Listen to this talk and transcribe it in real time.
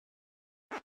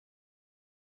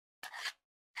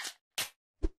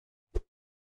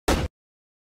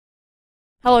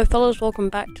Hello fellas, welcome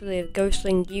back to the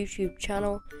Ghostling YouTube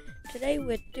channel. Today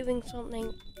we're doing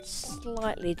something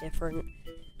slightly different.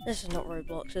 This is not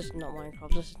Roblox, this is not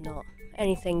Minecraft, this is not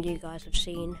anything you guys have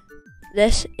seen.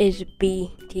 This is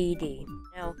BeeTD.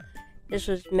 Now, this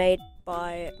was made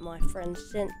by my friend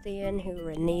Cynthion, who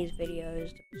were in these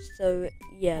videos. So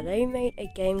yeah, they made a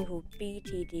game called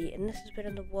BeeTD, and this has been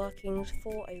in the workings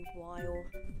for a while.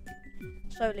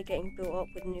 Slowly getting built up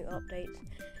with new updates.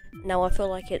 Now I feel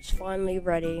like it's finally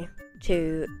ready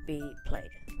to be played.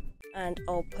 And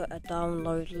I'll put a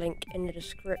download link in the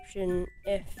description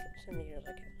if something is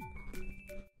okay.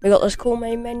 We got this cool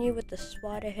main menu with the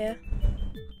spider here.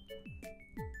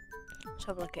 Let's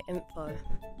have a look at info.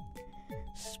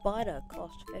 Spider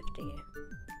cost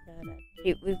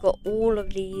 50. We've got all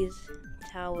of these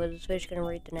towers. We're just going to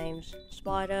read the names.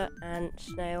 Spider, ant,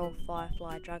 snail,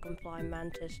 firefly, dragonfly,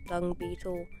 mantis, dung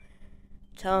beetle,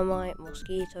 termite,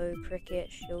 mosquito,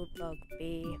 cricket, shield bug,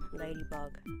 bee,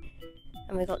 ladybug.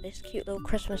 And we got this cute little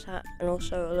Christmas hat and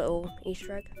also a little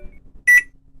Easter egg.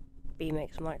 Bee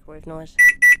makes a microwave noise.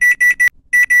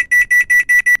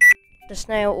 The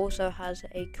snail also has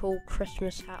a cool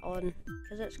Christmas hat on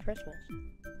because it's Christmas.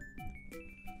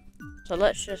 So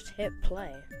let's just hit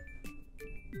play.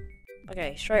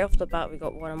 Okay, straight off the bat we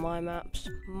got one of my maps,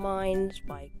 Mines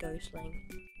by Ghostling.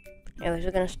 Anyways,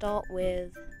 we're going to start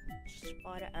with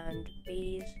spider and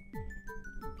bees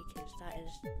because that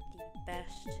is the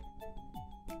best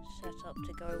setup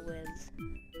to go with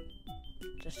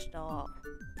to start.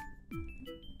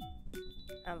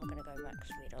 And we're going to go max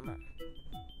speed on that.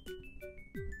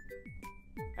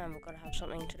 And we've got to have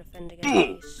something to defend against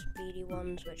these speedy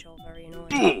ones, which are very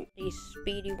annoying. These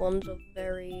speedy ones are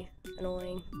very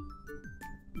annoying.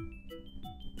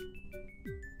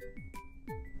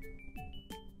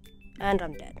 And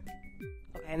I'm dead.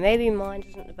 Okay, maybe mine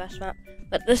isn't the best map,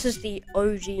 but this is the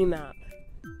OG map,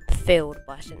 filled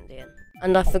by Cynthion.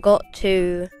 And I forgot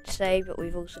to say, but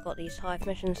we've also got these hive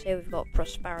missions here. We've got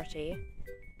Prosperity,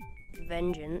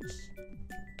 Vengeance,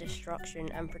 Destruction,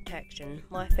 and Protection.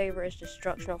 My favourite is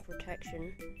Destruction or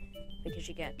Protection, because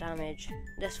you get damage.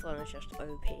 This one is just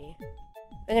OP.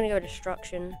 We're gonna go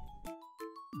Destruction.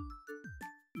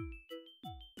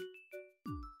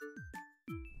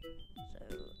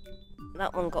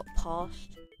 That one got past,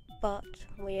 but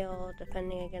we are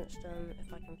defending against them.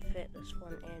 If I can fit this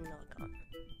one in, no I can't.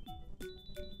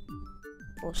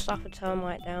 We'll stuff a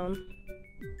termite down.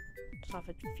 Stuff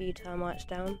a few termites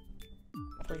down.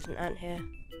 Place an ant here.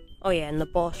 Oh yeah, and the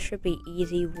boss should be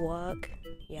easy work.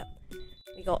 Yep.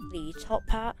 We got the top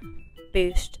hat,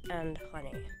 boost, and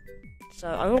honey. So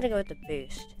I'm gonna go with the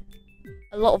boost.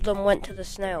 A lot of them went to the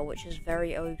snail, which is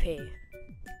very OP.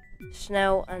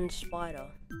 Snail and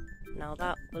spider. Now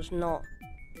that was not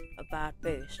a bad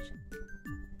boost.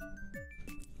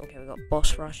 Okay, we got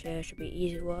boss rush here, should be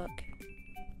easy work.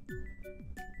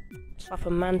 Slap a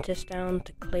mantis down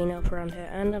to clean up around here,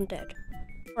 and I'm dead.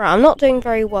 Right, I'm not doing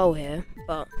very well here,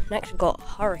 but next we've got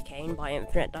Hurricane by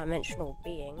Infinite Dimensional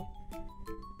Being.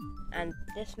 And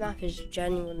this map is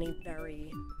genuinely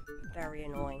very, very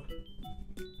annoying.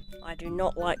 I do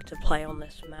not like to play on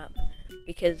this map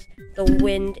because the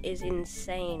wind is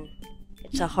insane.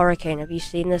 It's a hurricane. Have you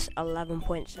seen this?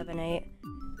 11.78.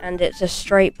 And it's a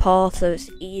straight path, so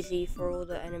it's easy for all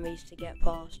the enemies to get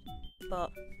past. But,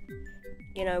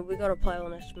 you know, we gotta play on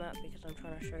this map because I'm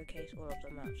trying to showcase all of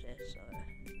the maps here, so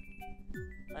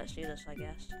let's do this, I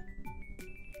guess.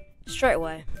 Straight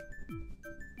away.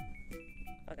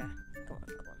 Okay, come on.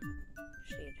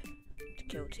 Just need to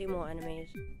kill 2 more enemies.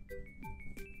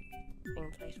 We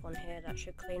can place one here, that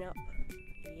should clean up.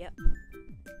 Yep.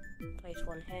 Place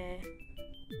one here.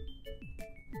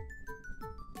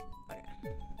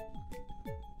 Okay.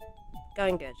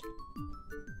 Going good.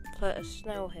 Put a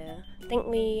snail here. I think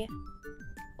we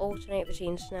alternate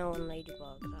between snail and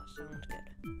ladybug. That sounds good.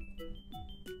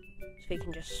 So we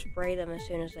can just spray them as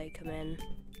soon as they come in.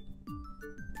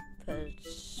 Put a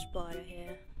spider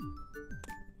here.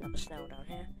 Another snail down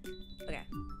here. Okay.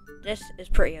 This is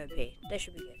pretty OP. This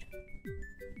should be good.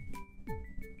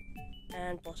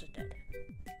 And boss is dead.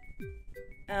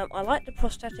 I like the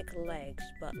prosthetic legs,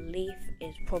 but leaf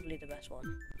is probably the best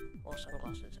one. Or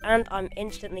sunglasses. And I'm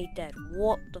instantly dead.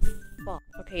 What the fuck?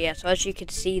 Okay, yeah, so as you can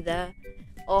see there,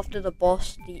 after the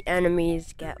boss, the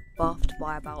enemies get buffed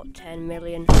by about 10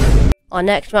 million. Our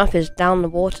next map is Down the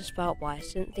Water Spout by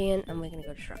Cynthion, and we're gonna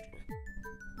go Destruction.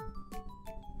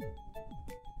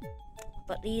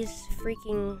 But these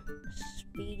freaking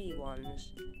speedy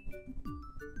ones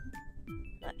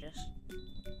that just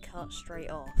cut straight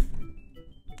off.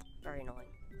 Very annoying.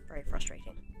 Very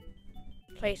frustrating.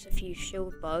 Place a few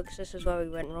shield bugs. This is where we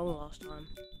went wrong last time.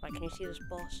 By Right, can you see this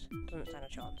boss? Doesn't stand a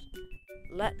chance.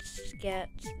 Let's get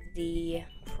the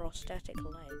prosthetic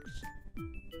legs.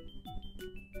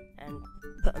 And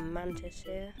put a mantis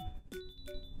here.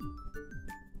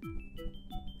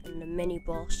 And the mini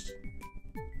boss.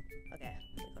 Okay,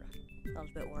 we got him. That was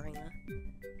a bit worrying there.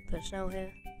 Put a snail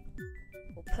here.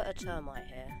 We'll put a termite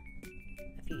here.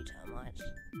 A few termites.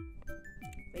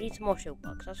 We need some more shield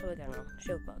bugs. That's what we're going on.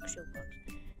 Shield bugs, shield bugs.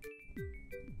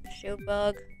 Shield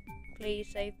bug, please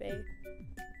save me.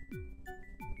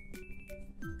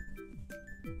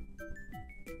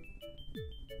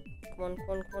 Come on, come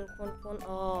on, come on, come on, come on.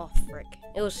 Oh, frick.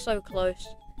 It was so close.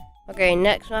 Okay,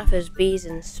 next map is Bees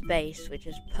in Space, which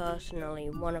is personally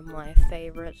one of my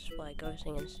favourites by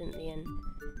Ghostling and Cynthion.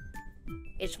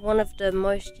 It's one of the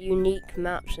most unique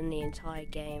maps in the entire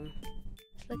game.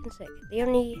 It's looking sick. The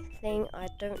only thing I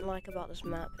don't like about this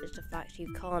map is the fact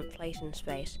you can't place in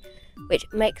space, which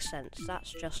makes sense,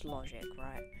 that's just logic,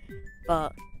 right?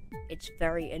 But it's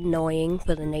very annoying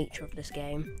for the nature of this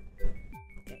game.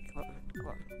 Okay, come on, come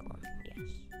on, come on, yes.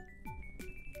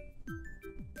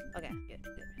 Okay, good,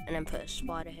 good. And then put a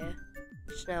spider here,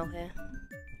 snail here,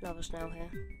 another snail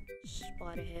here,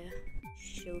 spider here,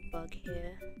 shield bug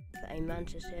here, put a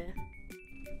mantis here.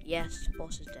 Yes,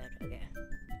 boss is dead, okay.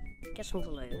 Get some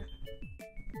glue.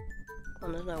 Come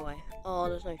on, there's no way. Oh,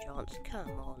 there's no chance. Come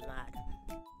on, lad.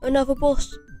 Another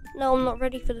boss! No, I'm not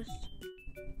ready for this.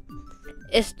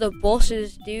 It's the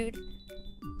bosses, dude.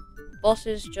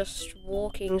 Bosses just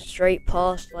walking straight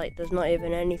past like there's not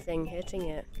even anything hitting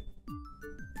it.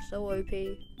 So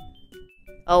OP.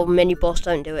 Oh, mini boss,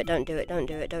 don't do it, don't do it, don't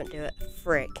do it, don't do it.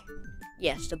 Frick.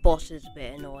 Yes, the boss is a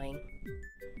bit annoying.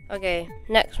 Okay,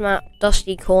 next map,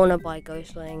 Dusty Corner by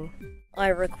Ghostling. I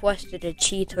requested a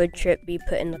Cheeto chip be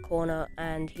put in the corner,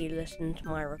 and he listened to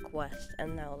my request,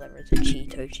 and now there is a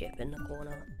Cheeto chip in the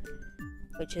corner,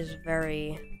 which is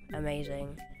very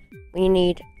amazing. We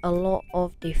need a lot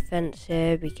of defense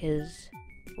here because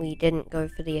we didn't go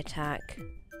for the attack.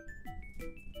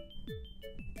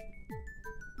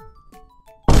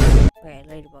 Okay,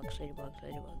 ladybugs, ladybugs,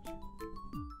 ladybugs.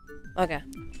 Okay.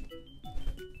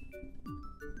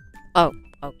 Oh.